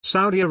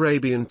Saudi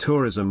Arabian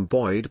tourism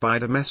buoyed by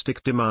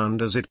domestic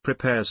demand as it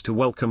prepares to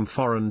welcome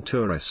foreign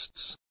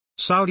tourists.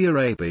 Saudi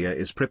Arabia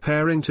is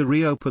preparing to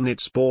reopen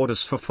its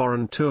borders for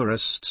foreign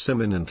tourists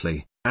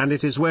imminently, and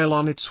it is well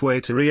on its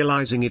way to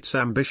realizing its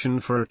ambition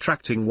for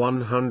attracting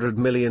 100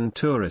 million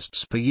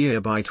tourists per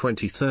year by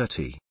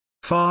 2030.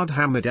 Fahd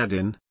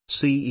Hamidaddin,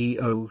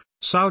 CEO,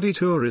 Saudi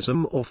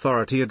Tourism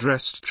Authority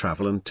addressed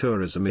travel and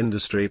tourism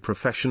industry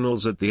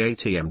professionals at the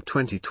ATM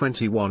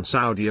 2021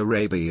 Saudi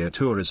Arabia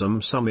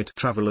Tourism Summit.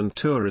 Travel and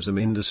tourism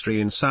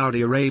industry in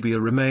Saudi Arabia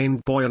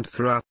remained buoyant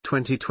throughout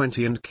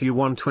 2020 and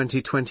Q1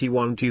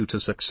 2021 due to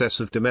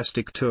success of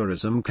domestic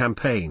tourism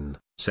campaign,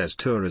 says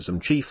tourism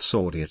chief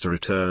Saudi, to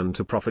return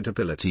to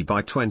profitability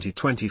by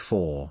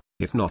 2024,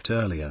 if not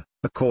earlier,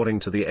 according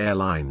to the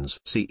airline's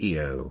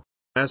CEO.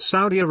 As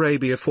Saudi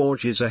Arabia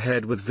forges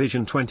ahead with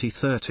Vision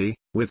 2030,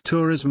 with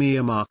tourism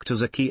earmarked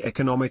as a key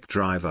economic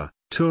driver,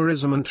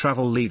 tourism and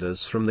travel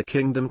leaders from the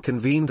kingdom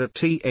convened at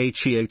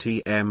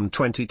ATM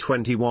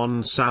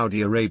 2021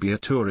 Saudi Arabia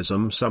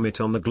Tourism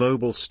Summit on the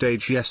global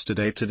stage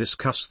yesterday to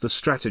discuss the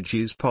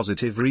strategy's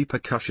positive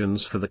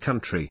repercussions for the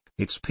country,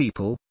 its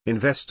people,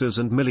 investors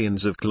and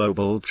millions of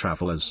global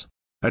travelers.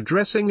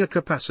 Addressing a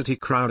capacity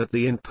crowd at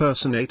the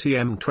in-person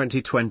ATM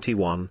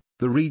 2021,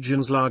 the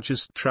region's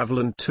largest travel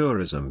and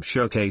tourism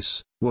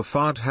showcase, were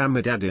Fahd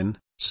Hamidaddin,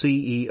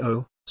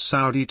 CEO,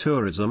 Saudi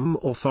Tourism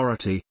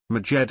Authority,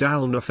 Majed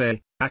Al Nufay,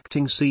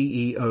 acting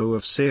CEO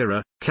of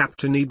SIRA,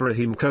 Captain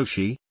Ibrahim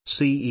Koshi,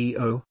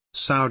 CEO,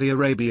 Saudi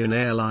Arabian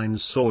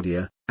Airlines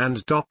Saudia,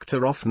 and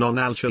Dr. Afnan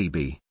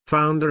Al-Shaibi,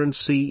 founder and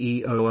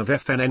CEO of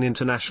FNN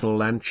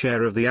International and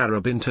chair of the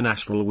Arab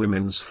International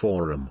Women's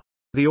Forum.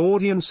 The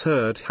audience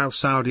heard how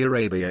Saudi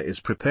Arabia is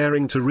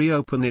preparing to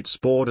reopen its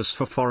borders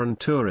for foreign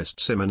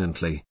tourists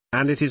imminently,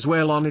 and it is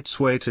well on its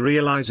way to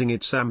realizing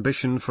its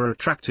ambition for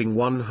attracting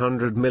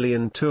 100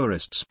 million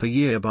tourists per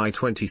year by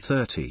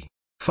 2030.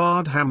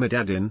 Fahd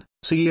Hamidaddin,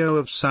 CEO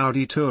of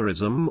Saudi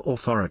Tourism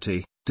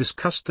Authority,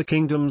 discussed the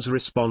kingdom's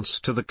response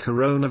to the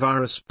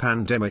coronavirus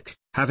pandemic,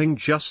 having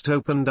just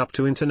opened up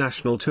to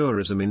international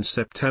tourism in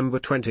September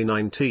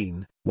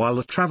 2019. While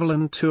the travel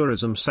and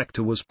tourism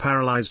sector was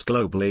paralyzed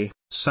globally,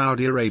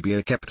 Saudi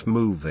Arabia kept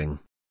moving.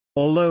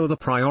 Although the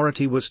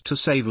priority was to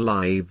save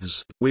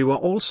lives, we were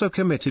also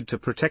committed to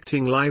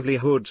protecting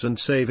livelihoods and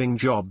saving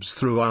jobs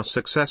through our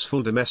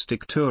successful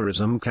domestic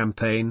tourism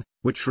campaign,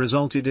 which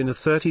resulted in a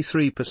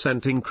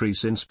 33%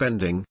 increase in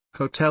spending.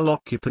 Hotel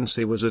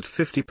occupancy was at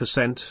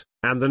 50%,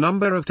 and the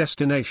number of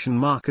destination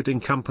marketing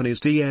companies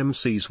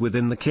DMCs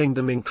within the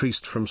kingdom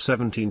increased from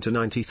 17 to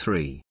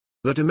 93.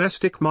 The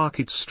domestic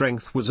market's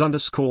strength was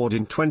underscored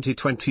in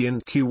 2020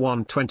 and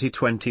Q1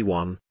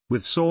 2021,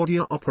 with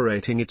Saudia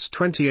operating its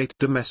 28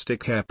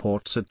 domestic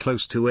airports at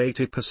close to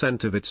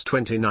 80% of its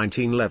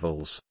 2019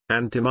 levels,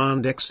 and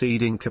demand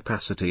exceeding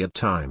capacity at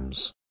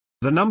times.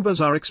 The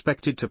numbers are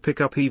expected to pick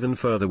up even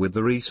further with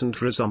the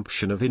recent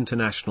resumption of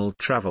international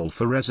travel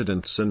for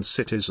residents and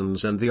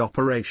citizens and the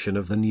operation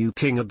of the new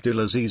King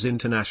Abdulaziz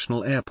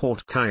International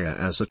Airport Kaya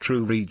as a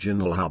true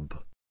regional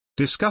hub.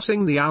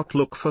 Discussing the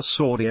outlook for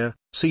Saudia,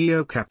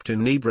 CEO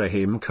Captain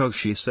Ibrahim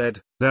Koshi said,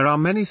 "There are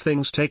many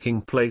things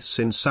taking place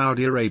in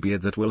Saudi Arabia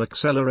that will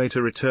accelerate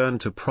a return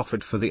to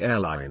profit for the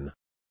airline.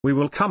 We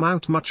will come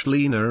out much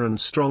leaner and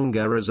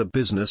stronger as a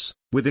business,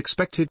 with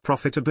expected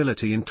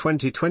profitability in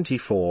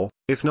 2024,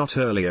 if not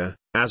earlier,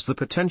 as the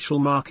potential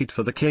market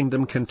for the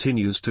kingdom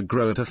continues to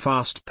grow at a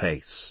fast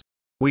pace.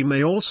 We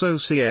may also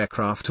see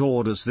aircraft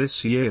orders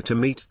this year to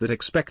meet that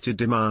expected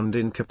demand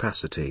in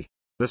capacity."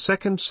 The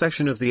second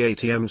session of the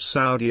ATM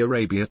Saudi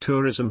Arabia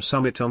Tourism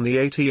Summit on the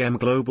ATM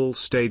Global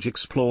Stage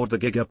explored the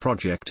Giga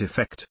project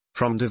effect,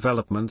 from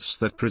developments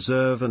that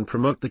preserve and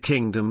promote the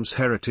kingdom's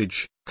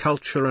heritage,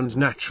 culture and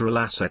natural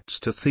assets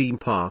to theme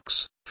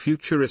parks,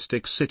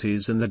 futuristic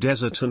cities in the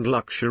desert and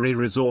luxury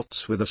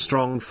resorts with a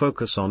strong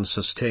focus on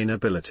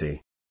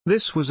sustainability.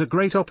 This was a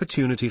great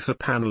opportunity for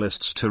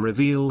panelists to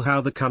reveal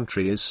how the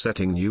country is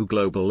setting new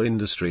global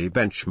industry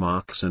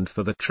benchmarks and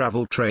for the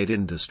travel trade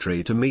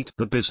industry to meet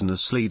the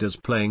business leaders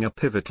playing a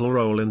pivotal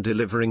role in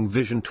delivering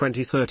Vision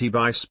 2030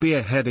 by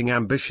spearheading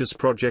ambitious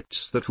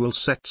projects that will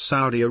set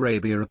Saudi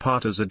Arabia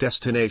apart as a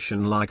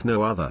destination like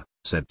no other,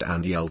 said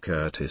Danielle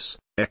Curtis,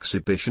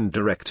 Exhibition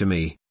Director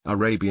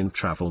Arabian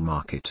Travel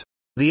Market.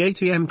 The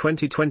ATM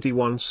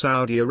 2021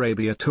 Saudi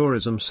Arabia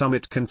Tourism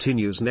Summit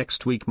continues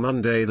next week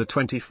Monday the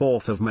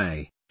 24th of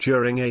May,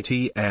 during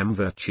ATM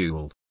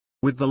Virtual.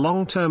 With the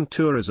long-term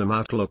tourism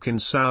outlook in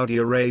Saudi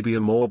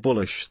Arabia more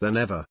bullish than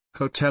ever,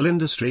 hotel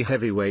industry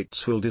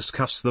heavyweights will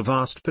discuss the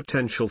vast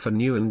potential for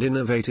new and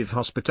innovative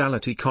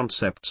hospitality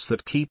concepts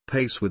that keep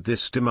pace with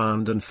this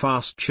demand and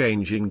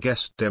fast-changing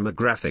guest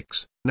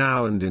demographics,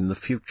 now and in the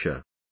future.